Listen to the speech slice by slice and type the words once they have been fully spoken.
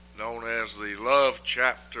known as the love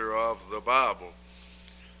chapter of the Bible.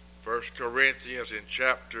 1 Corinthians in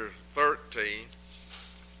chapter 13.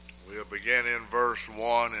 We'll begin in verse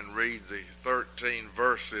 1 and read the 13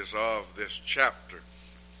 verses of this chapter.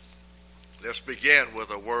 Let's begin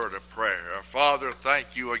with a word of prayer. Our Father,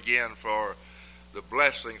 thank you again for the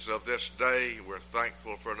blessings of this day. We're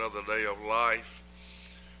thankful for another day of life.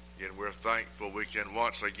 Again, we're thankful we can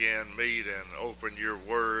once again meet and open your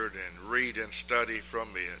word and read and study from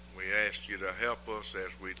it. We ask you to help us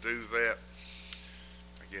as we do that.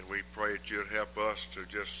 Again, we pray that you'd help us to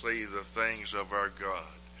just see the things of our God.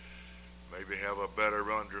 Maybe have a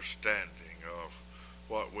better understanding of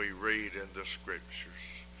what we read in the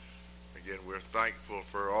Scriptures. Again, we're thankful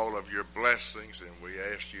for all of your blessings, and we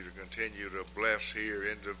ask you to continue to bless here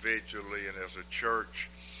individually and as a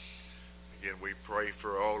church. Again, we pray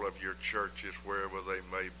for all of your churches wherever they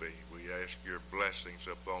may be. We ask your blessings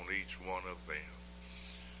upon each one of them.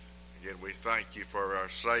 Again, we thank you for our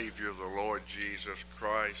Savior, the Lord Jesus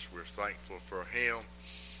Christ. We're thankful for him.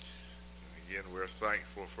 Again, we're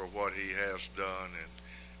thankful for what he has done and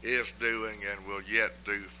is doing and will yet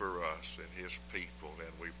do for us and his people.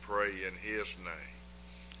 And we pray in his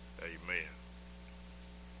name. Amen.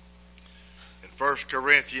 In 1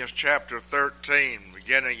 Corinthians chapter 13,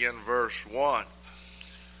 beginning in verse 1,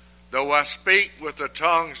 though I speak with the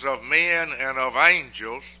tongues of men and of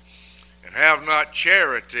angels, and have not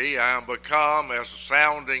charity, I am become as a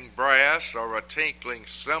sounding brass or a tinkling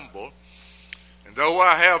cymbal. And though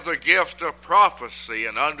I have the gift of prophecy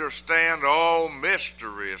and understand all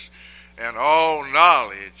mysteries and all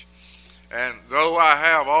knowledge, and though I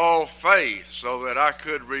have all faith so that I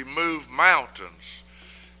could remove mountains,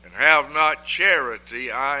 and have not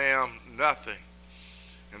charity, I am nothing.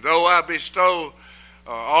 And though I bestow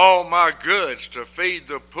all my goods to feed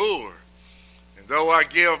the poor, and though I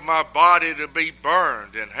give my body to be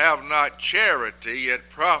burned, and have not charity, it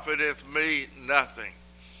profiteth me nothing.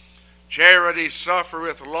 Charity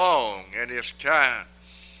suffereth long, and is kind.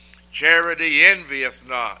 Charity envieth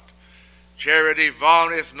not. Charity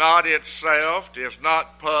vaunteth not itself, is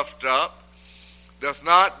not puffed up, doth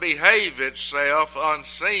not behave itself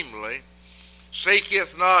unseemly,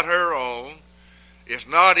 seeketh not her own, is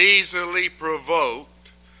not easily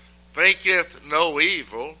provoked, thinketh no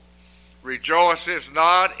evil, rejoiceth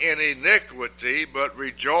not in iniquity, but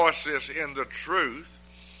rejoiceth in the truth,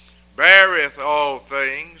 beareth all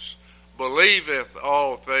things, believeth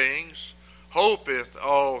all things, hopeth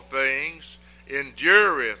all things,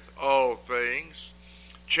 endureth all things.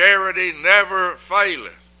 Charity never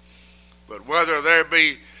faileth. But whether there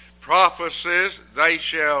be prophecies, they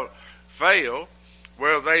shall fail.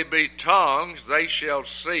 Whether they be tongues, they shall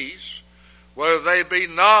cease. Whether they be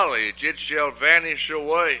knowledge, it shall vanish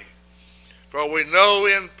away. For we know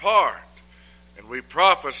in part, and we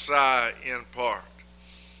prophesy in part.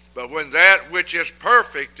 But when that which is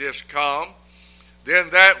perfect is come, then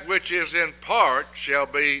that which is in part shall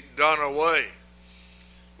be done away.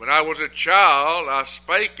 When I was a child, I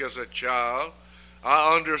spake as a child.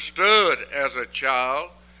 I understood as a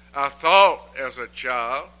child. I thought as a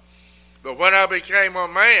child. But when I became a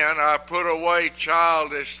man, I put away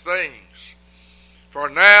childish things. For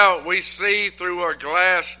now we see through a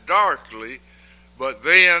glass darkly, but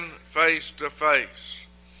then face to face.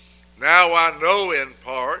 Now I know in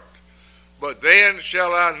part, but then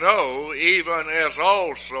shall I know, even as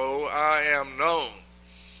also I am known.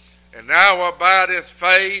 And now abideth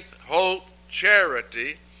faith, hope,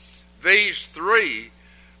 charity, these three,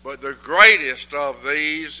 but the greatest of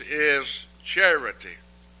these is charity.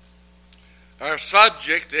 Our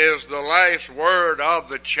subject is the last word of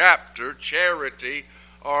the chapter, charity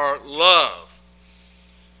or love.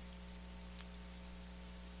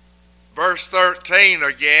 Verse 13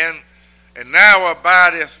 again, and now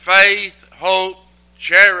abideth faith, hope,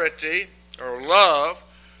 charity or love,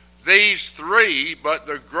 these three, but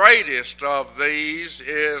the greatest of these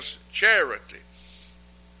is charity.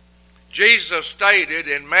 Jesus stated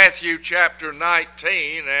in Matthew chapter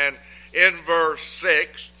 19 and in verse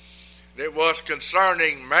 6, it was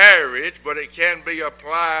concerning marriage, but it can be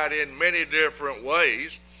applied in many different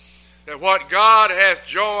ways, that what God hath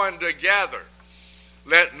joined together,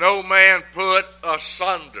 let no man put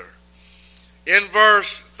asunder. In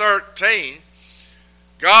verse 13,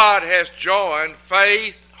 God has joined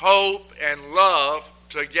faith, hope, and love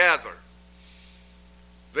together.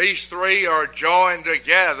 These three are joined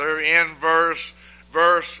together in verse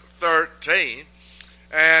 13,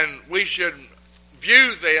 and we should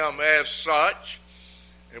view them as such,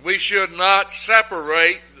 and we should not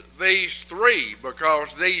separate these three,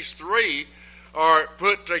 because these three are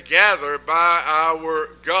put together by our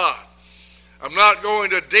God. I'm not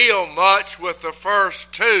going to deal much with the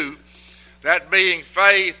first two, that being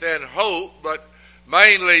faith and hope, but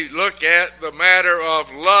mainly look at the matter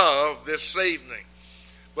of love this evening.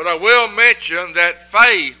 But I will mention that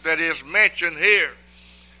faith that is mentioned here.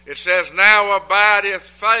 It says, now abideth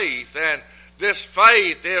faith, and this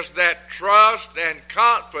faith is that trust and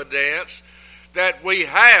confidence that we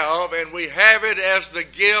have, and we have it as the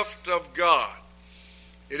gift of God.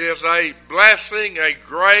 It is a blessing, a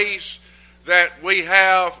grace that we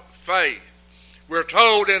have faith. We're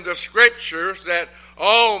told in the Scriptures that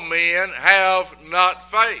all men have not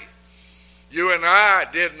faith. You and I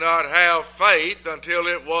did not have faith until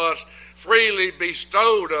it was freely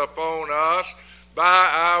bestowed upon us by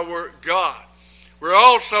our God. We're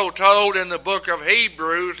also told in the book of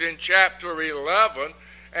Hebrews in chapter 11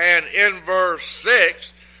 and in verse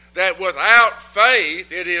 6 that without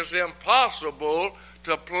faith it is impossible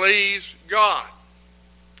to please God.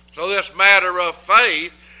 So this matter of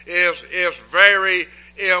faith is very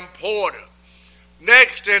important.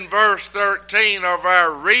 Next, in verse 13 of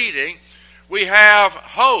our reading, we have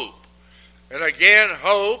hope. And again,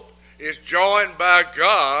 hope is joined by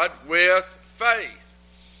God with faith.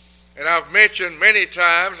 And I've mentioned many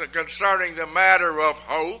times concerning the matter of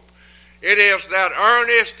hope, it is that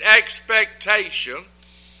earnest expectation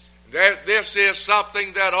that this is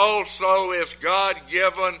something that also is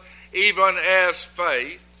God-given even as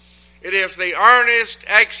faith. It is the earnest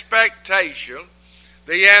expectation,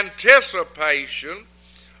 the anticipation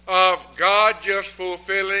of God just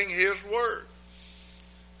fulfilling His word.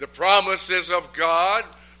 The promises of God,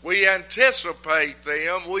 we anticipate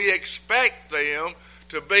them, we expect them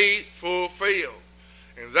to be fulfilled.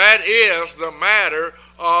 And that is the matter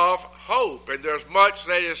of hope. And there's much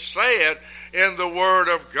that is said in the Word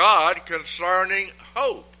of God concerning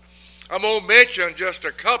hope. I'm going to mention just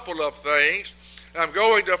a couple of things. I'm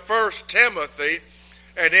going to 1 Timothy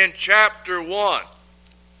and in chapter 1.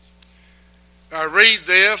 I read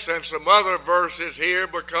this and some other verses here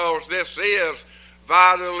because this is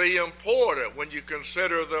vitally important when you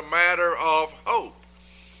consider the matter of hope.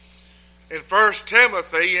 In 1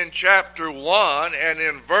 Timothy in chapter 1 and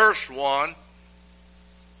in verse 1,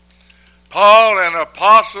 Paul, an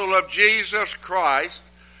apostle of Jesus Christ,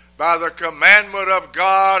 by the commandment of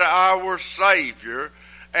God our Savior,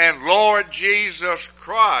 and Lord Jesus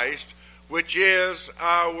Christ, which is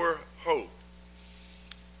our hope.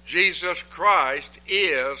 Jesus Christ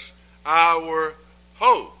is our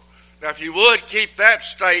hope. Now, if you would keep that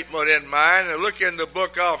statement in mind and look in the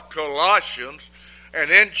book of Colossians and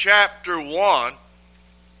in chapter 1,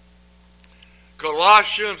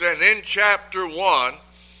 Colossians and in chapter 1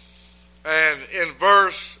 and in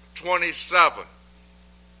verse 27.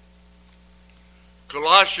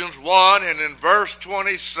 Colossians 1 and in verse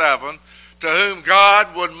 27, to whom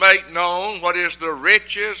God would make known what is the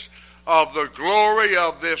riches of the glory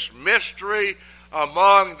of this mystery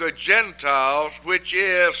among the Gentiles, which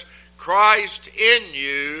is Christ in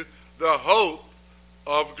you, the hope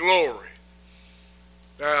of glory.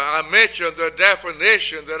 Now, I mentioned the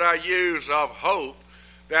definition that I use of hope,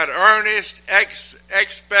 that earnest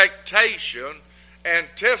expectation,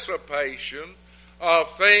 anticipation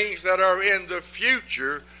of things that are in the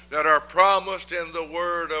future that are promised in the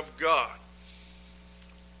Word of God.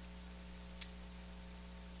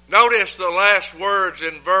 Notice the last words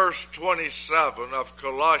in verse 27 of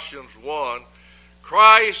Colossians 1,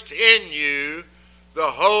 Christ in you,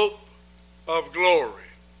 the hope of glory.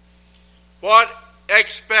 What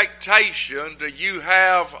expectation do you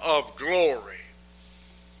have of glory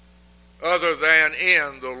other than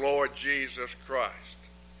in the Lord Jesus Christ?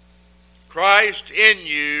 Christ in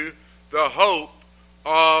you, the hope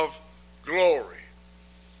of glory.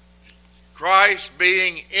 Christ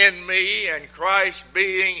being in me and Christ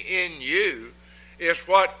being in you is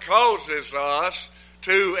what causes us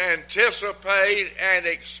to anticipate and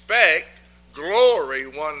expect glory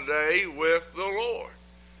one day with the Lord.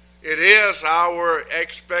 It is our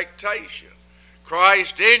expectation.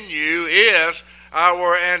 Christ in you is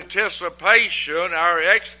our anticipation, our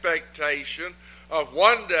expectation of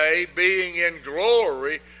one day being in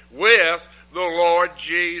glory with the Lord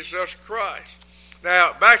Jesus Christ.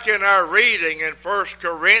 Now, back in our reading in 1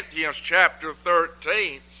 Corinthians chapter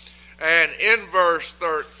 13 and in verse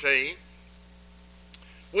 13,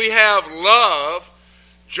 we have love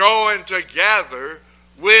joined together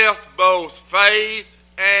with both faith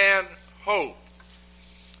and hope.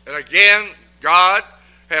 And again, God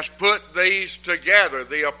has put these together.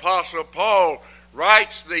 The Apostle Paul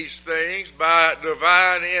writes these things by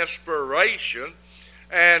divine inspiration,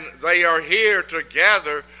 and they are here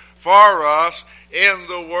together for us in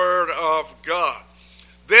the Word of God.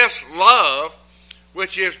 this love,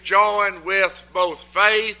 which is joined with both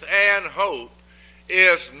faith and hope,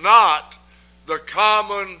 is not the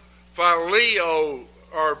common phileo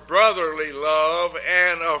or brotherly love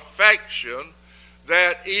and affection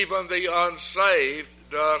that even the unsaved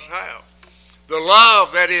does have. The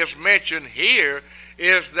love that is mentioned here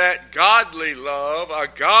is that godly love,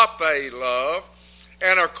 agape love,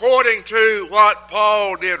 and according to what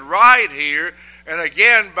Paul did write here, and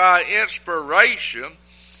again by inspiration,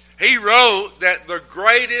 he wrote that the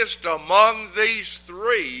greatest among these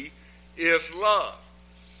three is love.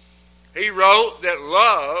 He wrote that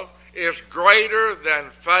love is greater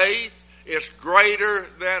than faith, is greater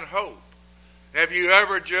than hope. Have you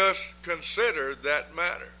ever just considered that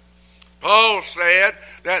matter? Paul said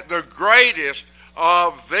that the greatest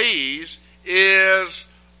of these is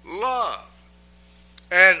love.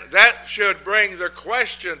 And that should bring the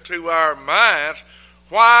question to our minds,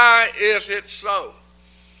 why is it so?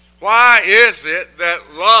 Why is it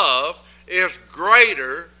that love is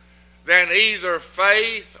greater than either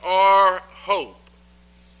faith or hope?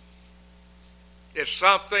 It's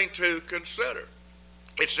something to consider.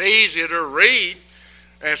 It's easy to read,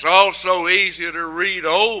 and it's also easy to read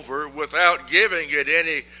over without giving it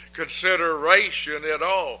any consideration at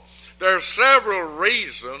all. There are several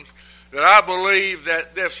reasons that I believe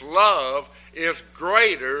that this love is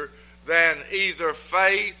greater than either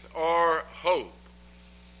faith or hope.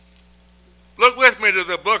 Look with me to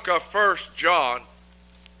the book of 1 John,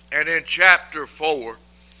 and in chapter 4.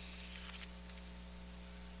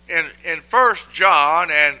 In 1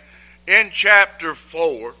 John and in chapter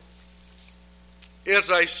 4 is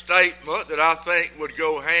a statement that I think would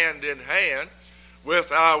go hand in hand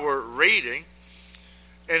with our reading.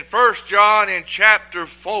 In 1 John in chapter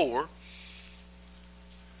 4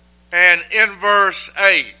 and in verse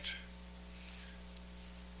 8,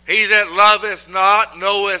 he that loveth not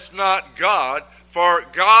knoweth not God, for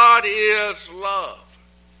God is love.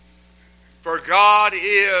 For God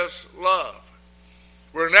is love.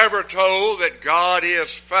 We're never told that God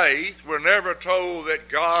is faith. We're never told that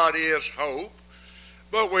God is hope.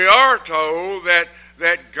 But we are told that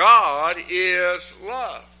God is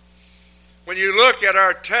love. When you look at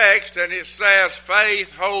our text and it says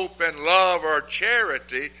faith, hope, and love are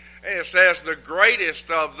charity, and it says the greatest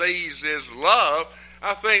of these is love,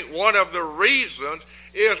 I think one of the reasons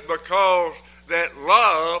is because that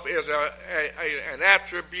love is an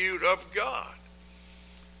attribute of God.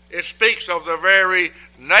 It speaks of the very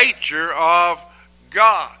nature of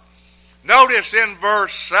God. Notice in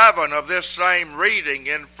verse 7 of this same reading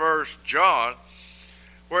in 1 John,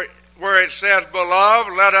 where it says,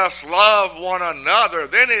 Beloved, let us love one another.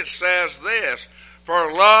 Then it says this,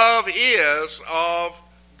 for love is of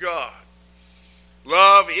God.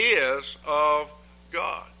 Love is of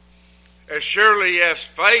God. As surely as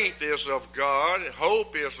faith is of God,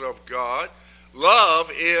 hope is of God, love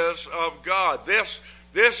is of God.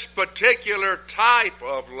 This particular type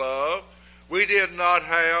of love we did not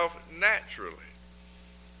have naturally.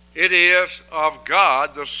 It is of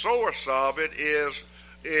God. The source of it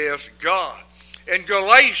is God. In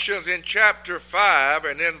Galatians in chapter 5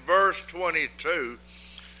 and in verse 22,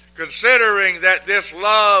 considering that this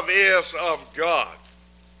love is of God,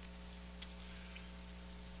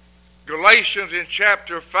 Galatians in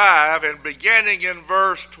chapter 5 and beginning in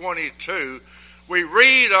verse 22, we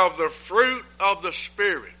read of the fruit of the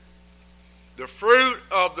Spirit. The fruit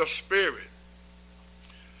of the Spirit.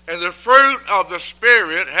 And the fruit of the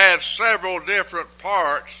Spirit has several different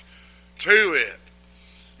parts to it.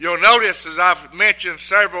 You'll notice, as I've mentioned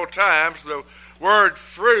several times, the word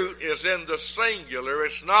fruit is in the singular.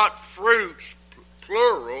 It's not fruits,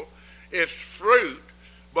 plural. It's fruit,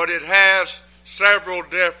 but it has several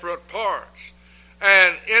different parts.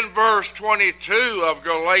 And in verse 22 of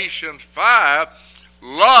Galatians 5,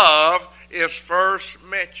 love is first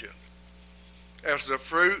mentioned as the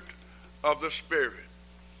fruit of the Spirit.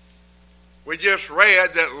 We just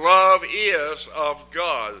read that love is of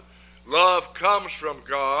God. Love comes from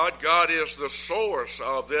God. God is the source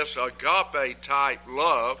of this agape type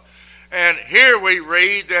love. And here we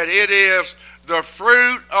read that it is the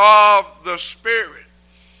fruit of the Spirit.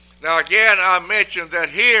 Now again, I mentioned that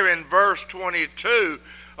here in verse 22,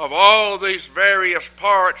 of all these various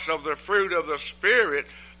parts of the fruit of the Spirit,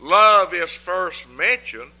 love is first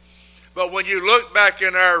mentioned. But when you look back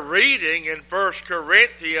in our reading in 1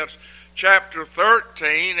 Corinthians chapter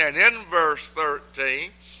 13 and in verse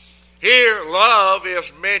 13, here love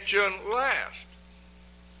is mentioned last.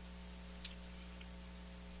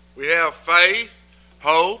 We have faith,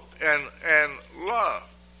 hope, and love.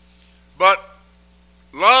 But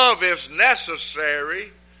love is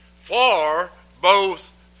necessary for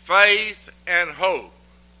both faith, and hope.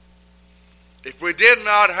 If we did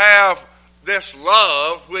not have this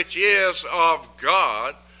love which is of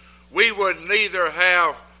God, we would neither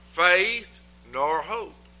have faith nor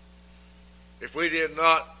hope. If we did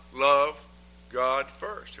not love God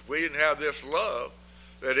first, if we didn't have this love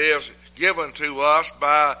that is given to us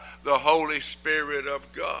by the Holy Spirit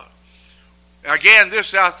of God. Again,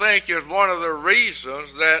 this I think is one of the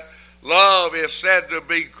reasons that love is said to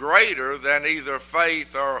be greater than either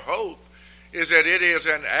faith or hope, is that it is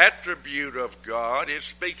an attribute of God. It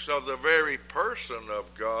speaks of the very person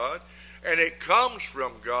of God, and it comes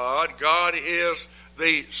from God. God is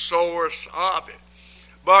the source of it.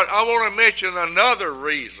 But I want to mention another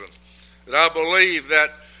reason that I believe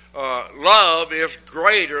that love is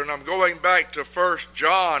greater, and I'm going back to 1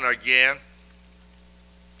 John again,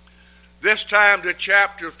 this time to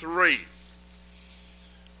chapter 3.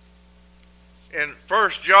 In 1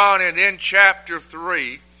 John and in chapter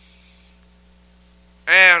 3,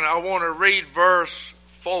 and I want to read verse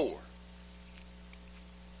 4.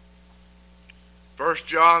 1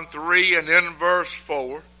 John 3 and in verse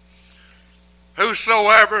 4.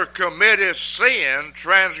 Whosoever committeth sin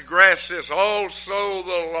transgresseth also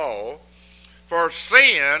the law, for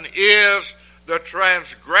sin is the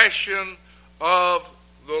transgression of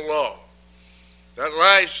the law. That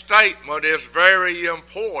last statement is very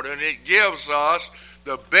important. It gives us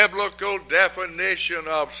the biblical definition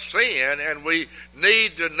of sin, and we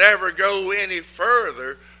need to never go any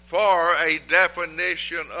further for a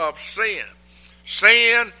definition of sin.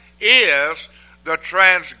 Sin is the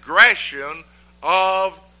transgression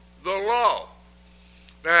of the law.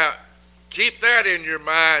 Now, keep that in your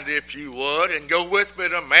mind if you would, and go with me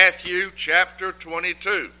to Matthew chapter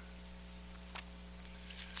 22.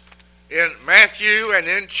 In Matthew and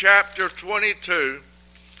in chapter 22,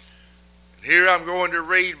 here I'm going to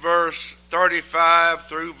read verse 35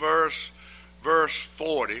 through verse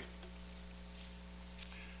 40.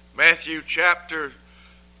 Matthew chapter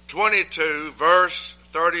 22, verse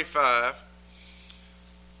 35.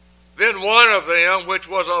 Then one of them, which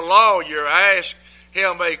was a lawyer, asked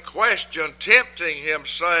him a question, tempting him,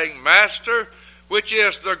 saying, Master, which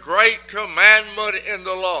is the great commandment in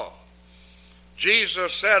the law?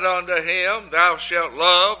 Jesus said unto him, Thou shalt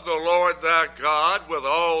love the Lord thy God with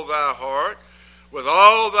all thy heart, with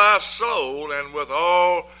all thy soul, and with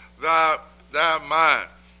all thy mind.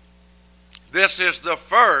 This is the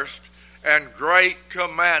first and great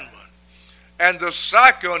commandment. And the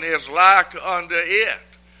second is like unto it.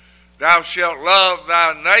 Thou shalt love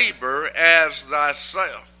thy neighbor as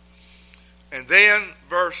thyself. And then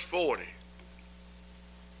verse 40.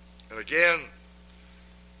 And again,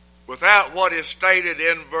 without what is stated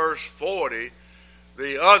in verse 40,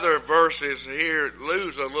 the other verses here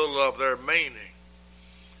lose a little of their meaning.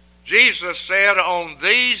 Jesus said, On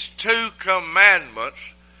these two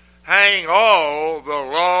commandments hang all the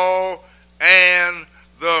law and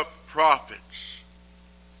the prophets.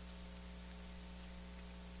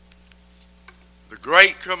 The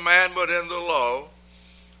great commandment in the law,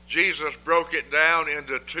 Jesus broke it down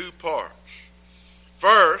into two parts.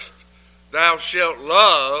 First, thou shalt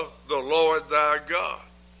love the Lord thy God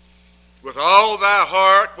with all thy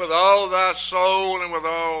heart, with all thy soul, and with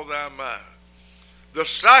all thy mind. The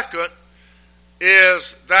second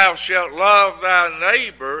is thou shalt love thy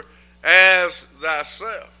neighbor as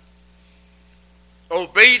thyself.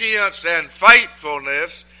 Obedience and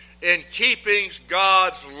faithfulness in keeping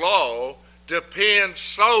God's law depends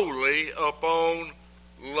solely upon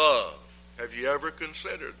love. Have you ever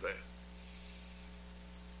considered that?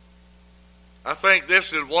 I think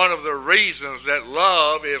this is one of the reasons that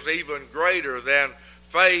love is even greater than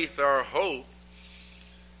faith or hope.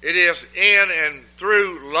 It is in and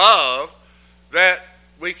through love that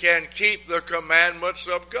we can keep the commandments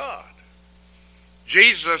of God.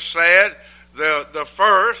 Jesus said the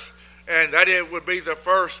first, and that it would be the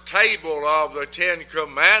first table of the Ten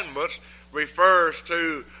Commandments, refers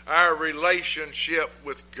to our relationship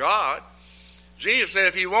with God. Jesus said,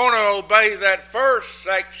 if you want to obey that first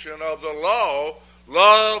section of the law,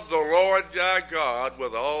 love the Lord thy God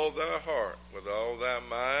with all thy heart, with all thy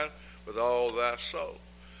mind, with all thy soul.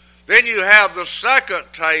 Then you have the second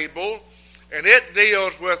table, and it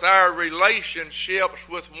deals with our relationships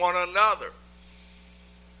with one another.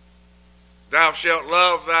 Thou shalt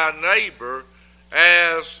love thy neighbor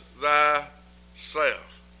as thyself.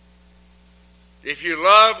 If you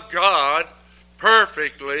love God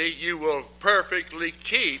perfectly, you will perfectly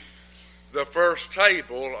keep the first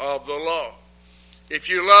table of the law. If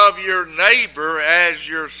you love your neighbor as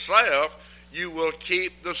yourself, you will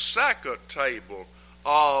keep the second table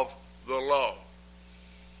of the law.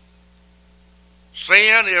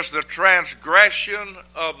 Sin is the transgression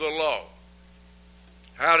of the law.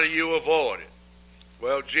 How do you avoid it?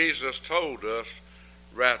 Well, Jesus told us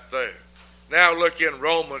right there. Now look in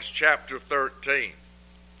Romans chapter 13.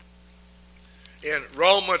 In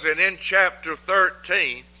Romans and in chapter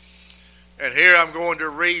 13, and here I'm going to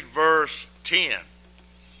read verse 10.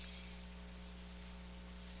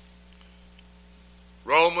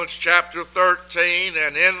 Romans chapter 13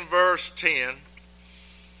 and in verse 10,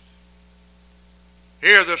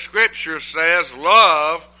 here the scripture says,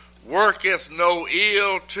 love worketh no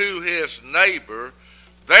ill to his neighbor,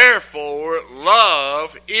 therefore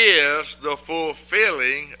love is the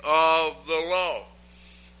fulfilling of the law.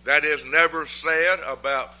 That is never said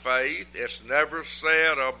about faith. It's never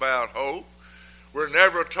said about hope. We're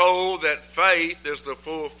never told that faith is the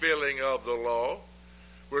fulfilling of the law.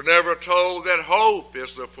 We're never told that hope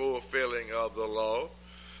is the fulfilling of the law.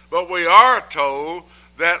 But we are told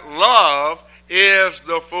that love is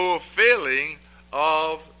the fulfilling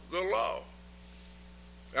of the law.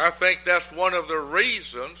 I think that's one of the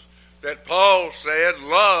reasons that Paul said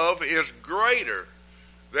love is greater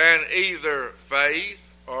than either faith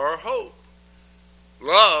or hope.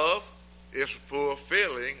 Love is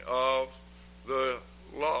fulfilling of the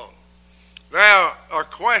law. Now, a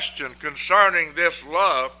question concerning this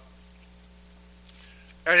love,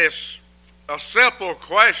 and it's a simple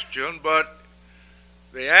question, but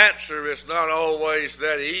the answer is not always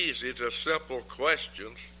that easy to simple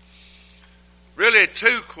questions. Really,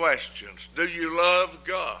 two questions. Do you love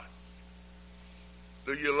God?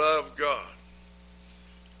 Do you love God?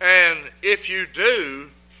 And if you do,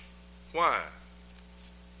 why?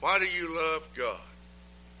 Why do you love God?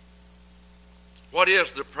 What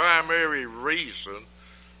is the primary reason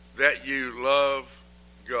that you love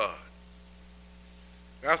God?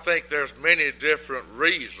 I think there's many different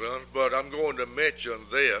reasons, but I'm going to mention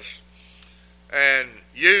this and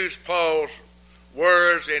use Paul's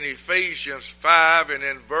words in Ephesians 5 and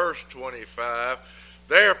in verse 25.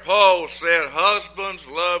 There Paul said, husbands,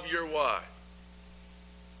 love your wife.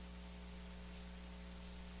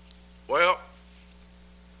 Well,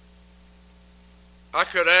 I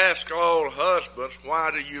could ask all husbands,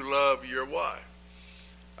 why do you love your wife?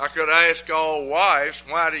 I could ask all wives,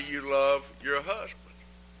 why do you love your husband?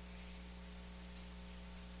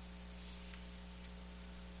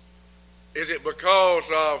 Is it because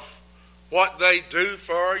of what they do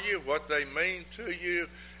for you, what they mean to you,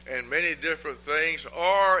 and many different things,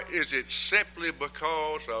 or is it simply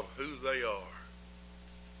because of who they are?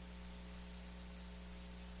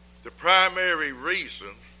 The primary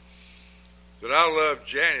reason that I love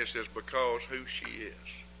Janice is because who she is.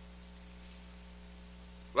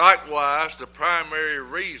 Likewise, the primary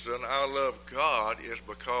reason I love God is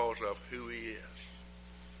because of who He is.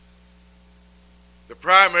 The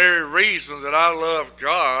primary reason that I love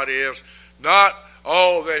God is not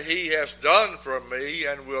all that He has done for me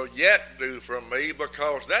and will yet do for me,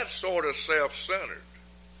 because that's sort of self-centered.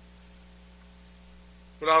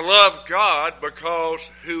 But I love God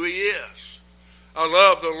because who He is. I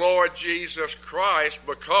love the Lord Jesus Christ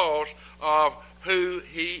because of who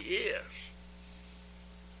He is.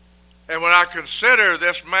 And when I consider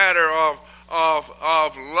this matter of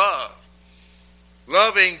love,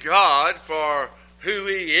 loving God for who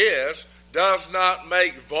He is does not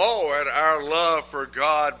make void our love for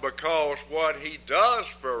God because what He does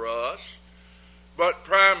for us, but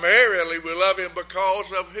primarily we love Him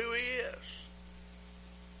because of who He is.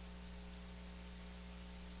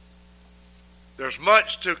 There's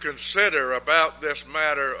much to consider about this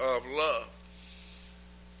matter of love.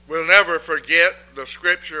 We'll never forget the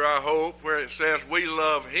scripture, I hope, where it says we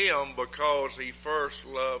love Him because He first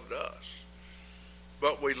loved us.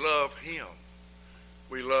 But we love Him.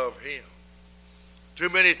 We love Him. Too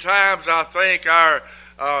many times I think our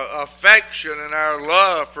affection and our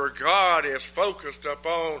love for God is focused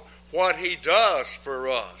upon what He does for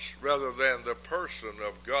us rather than the person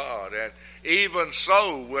of God. And even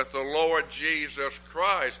so with the Lord Jesus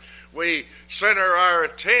Christ, we center our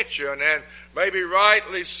attention, and maybe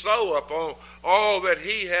rightly so, upon all that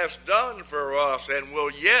He has done for us and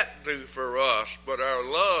will yet do for us. But our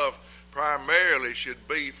love primarily should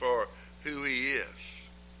be for who He is.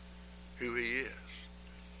 Who He is.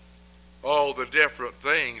 All the different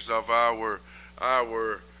things of our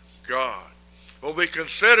God. When we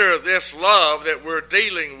consider this love that we're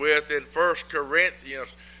dealing with in 1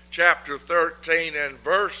 Corinthians chapter 13 and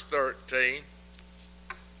verse 13,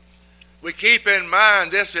 we keep in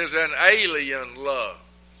mind this is an alien love.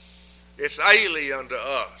 It's alien to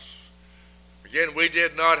us. Again, we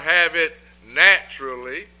did not have it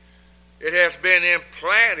naturally. It has been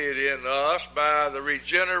implanted in us by the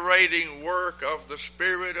regenerating work of the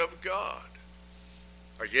Spirit of God.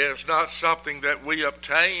 Again, it's not something that we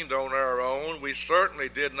obtained on our own. We certainly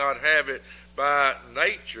did not have it by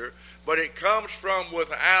nature, but it comes from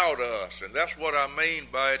without us, and that's what I mean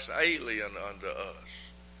by it's alien unto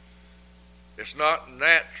us. It's not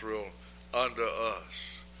natural unto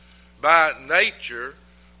us. By nature,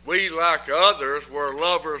 we, like others, were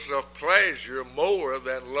lovers of pleasure more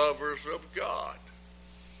than lovers of God.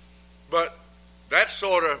 But that's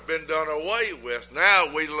sort of been done away with.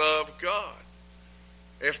 Now we love God.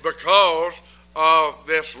 It's because of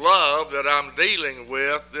this love that I'm dealing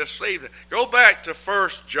with this evening. Go back to 1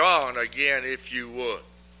 John again, if you would.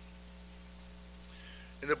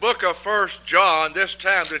 In the book of 1 John, this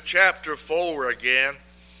time to chapter 4 again.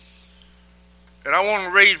 And I want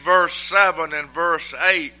to read verse 7 and verse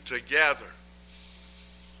 8 together.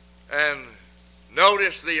 And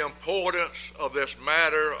notice the importance of this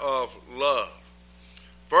matter of love.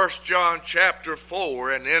 1 John chapter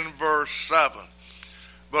 4 and in verse 7.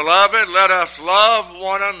 Beloved, let us love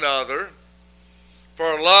one another, for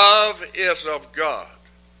love is of God.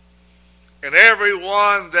 And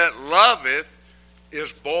everyone that loveth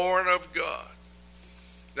is born of God.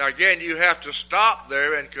 Now again, you have to stop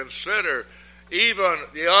there and consider even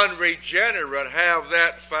the unregenerate have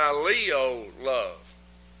that phileo love.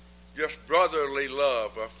 Just brotherly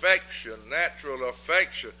love, affection, natural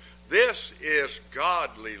affection. This is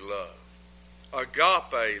godly love,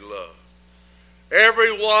 agape love.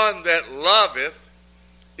 Everyone that loveth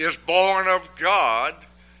is born of God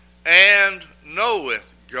and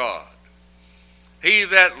knoweth God. He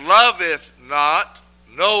that loveth not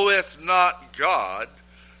knoweth not God,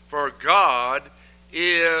 for God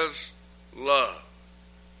is love.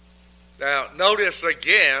 Now, notice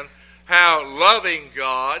again how loving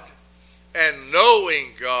God and knowing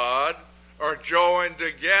God are joined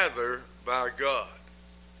together by God.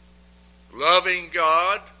 Loving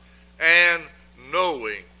God and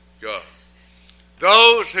knowing God.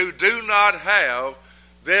 Those who do not have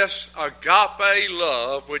this agape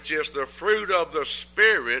love, which is the fruit of the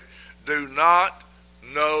Spirit, do not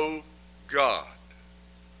know God.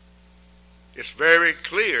 It's very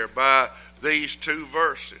clear by these two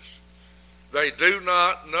verses. They do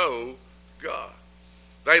not know God.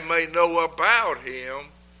 They may know about Him,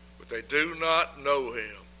 but they do not know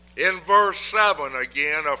Him. In verse 7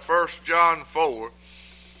 again of 1 John 4,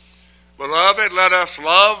 Beloved, let us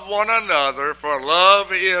love one another, for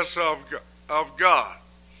love is of God.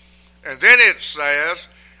 And then it says,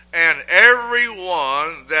 and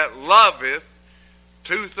everyone that loveth,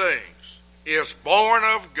 two things, is born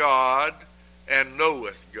of God and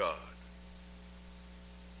knoweth God.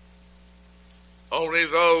 Only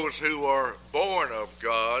those who are born of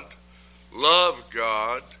God love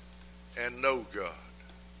God and know God.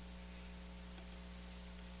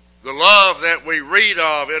 The love that we read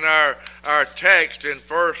of in our text in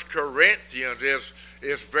 1 Corinthians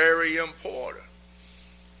is very important.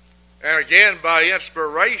 And again, by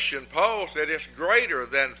inspiration, Paul said it's greater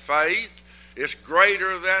than faith, it's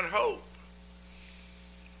greater than hope.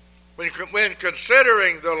 When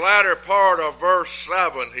considering the latter part of verse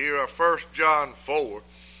 7 here of 1 John 4,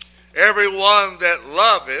 everyone that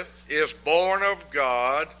loveth is born of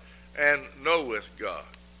God and knoweth God.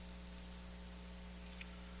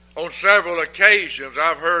 On several occasions,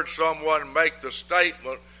 I've heard someone make the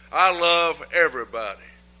statement, I love everybody.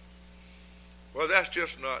 Well, that's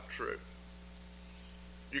just not true.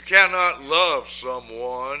 You cannot love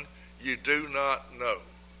someone you do not know.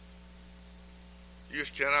 You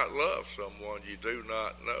just cannot love someone you do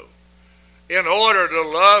not know. In order to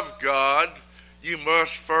love God, you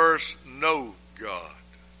must first know God.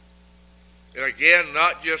 And again,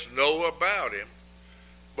 not just know about Him,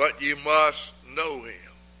 but you must know Him.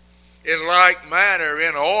 In like manner,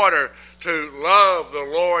 in order to love the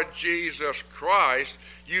Lord Jesus Christ,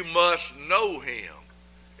 you must know Him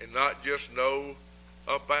and not just know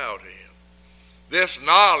about Him. This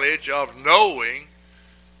knowledge of knowing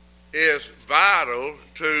is vital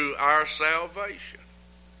to our salvation.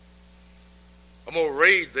 I'm going to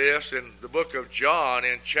read this in the book of John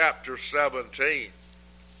in chapter 17.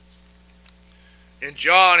 In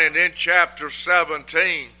John and in chapter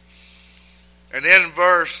 17, and in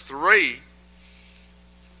verse 3,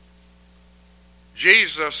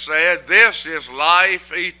 Jesus said, this is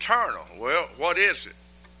life eternal. Well, what is it?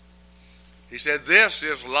 He said, this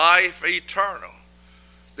is life eternal,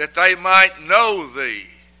 that they might know Thee,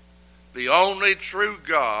 the only true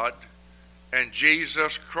God, and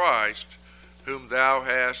Jesus Christ, whom Thou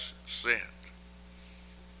hast sent.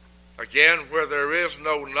 Again, where there is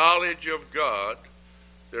no knowledge of God,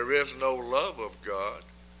 there is no love of God.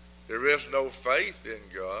 There is no faith in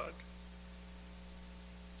God.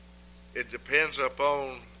 It depends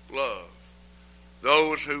upon love.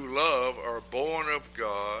 Those who love are born of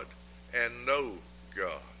God and know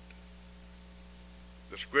God.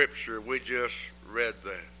 The scripture we just read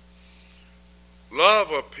that.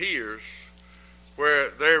 Love appears where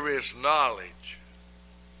there is knowledge.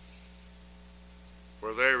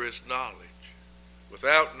 Where there is knowledge.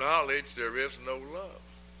 Without knowledge, there is no love.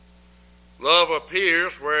 Love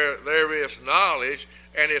appears where there is knowledge,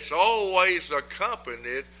 and it's always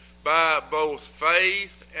accompanied by both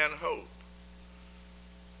faith and hope.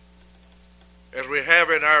 As we have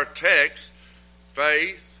in our text,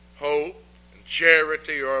 faith, hope, and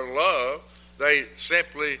charity or love, they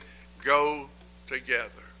simply go together.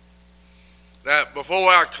 Now, before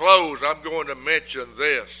I close, I'm going to mention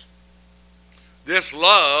this. This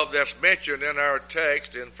love that's mentioned in our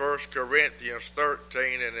text in 1 Corinthians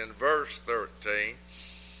 13 and in verse 13,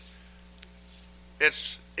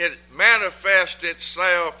 it manifests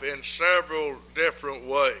itself in several different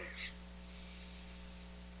ways.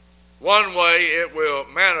 One way it will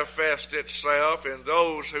manifest itself in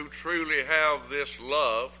those who truly have this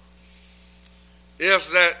love is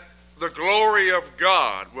that the glory of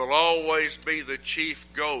God will always be the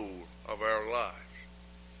chief goal of our lives.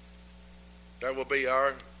 That will be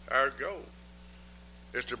our goal,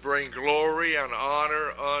 is to bring glory and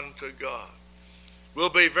honor unto God. We'll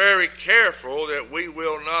be very careful that we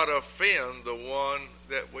will not offend the one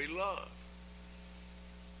that we love.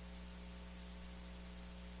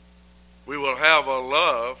 We will have a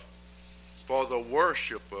love for the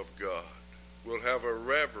worship of God. We'll have a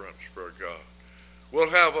reverence for God.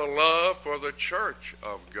 We'll have a love for the church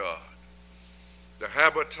of God, the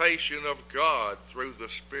habitation of God through the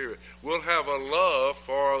Spirit. We'll have a love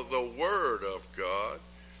for the Word of God,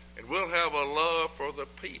 and we'll have a love for the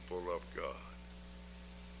people of God.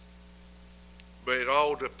 But it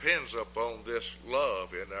all depends upon this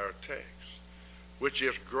love in our text, which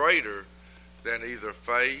is greater than either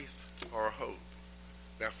faith or hope.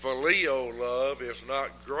 Now, phileo love is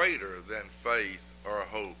not greater than faith or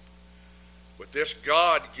hope, but this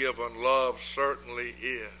God-given love certainly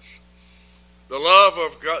is. The love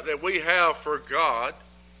of God that we have for God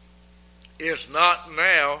is not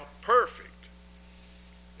now perfect.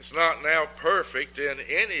 It's not now perfect in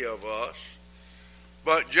any of us,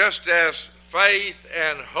 but just as faith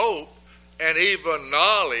and hope and even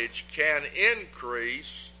knowledge can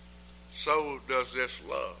increase, so does this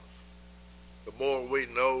love. The more we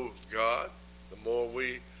know God, the more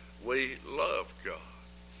we love God.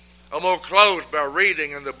 I'm going to close by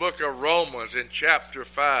reading in the book of Romans in chapter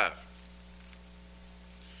 5.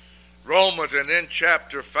 Romans and in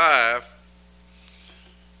chapter 5,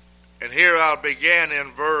 and here I'll begin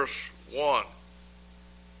in verse 1.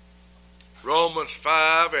 Romans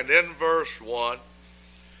 5 and in verse 1.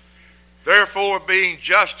 Therefore, being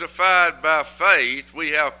justified by faith,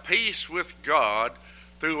 we have peace with God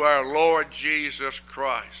through our Lord Jesus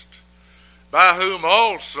Christ, by whom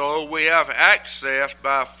also we have access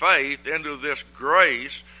by faith into this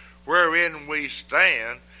grace wherein we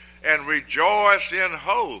stand, and rejoice in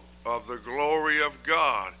hope of the glory of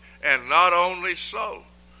God. And not only so,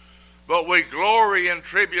 but we glory in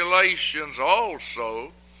tribulations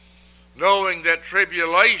also, knowing that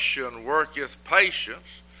tribulation worketh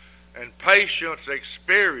patience, and patience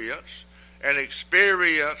experience, and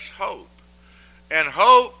experience hope. And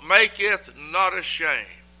hope maketh not ashamed.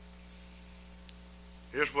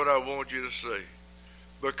 Here's what I want you to see.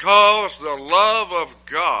 Because the love of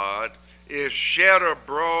God is shed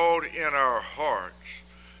abroad in our hearts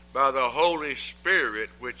by the Holy Spirit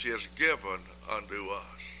which is given unto us.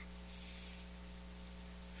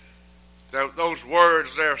 Those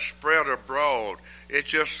words there, spread abroad, it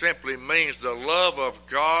just simply means the love of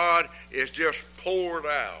God is just poured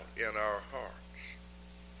out in our hearts.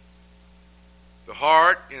 The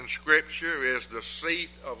heart in Scripture is the seat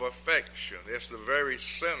of affection. It's the very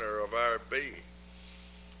center of our being.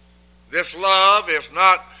 This love is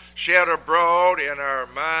not shed abroad in our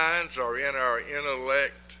minds or in our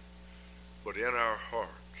intellect, but in our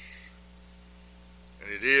hearts.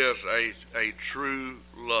 And it is a true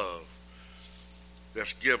love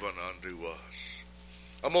that's given unto us.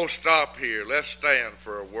 I'm going to stop here. Let's stand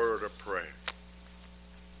for a word of prayer.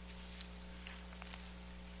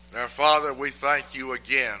 Now, Father, we thank you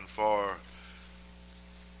again for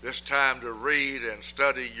this time to read and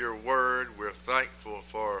study your word. We're thankful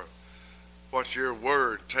for what your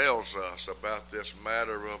word tells us about this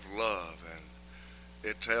matter of love, and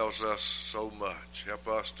it tells us so much. Help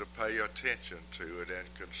us to pay attention to it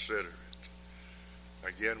and consider it.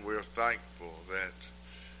 Again, we're thankful that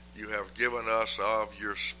you have given us of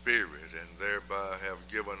your Spirit, and thereby have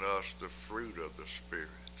given us the fruit of the Spirit.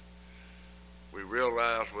 We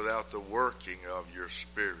realize without the working of your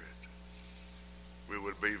Spirit, we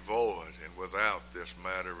would be void and without this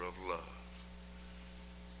matter of love.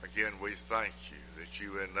 Again, we thank you that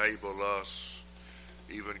you enable us,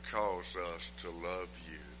 even cause us to love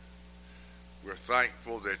you. We're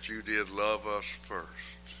thankful that you did love us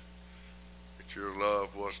first, that your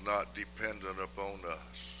love was not dependent upon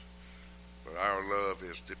us, but our love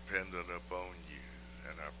is dependent upon you.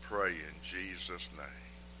 And I pray in Jesus'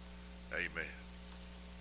 name, amen.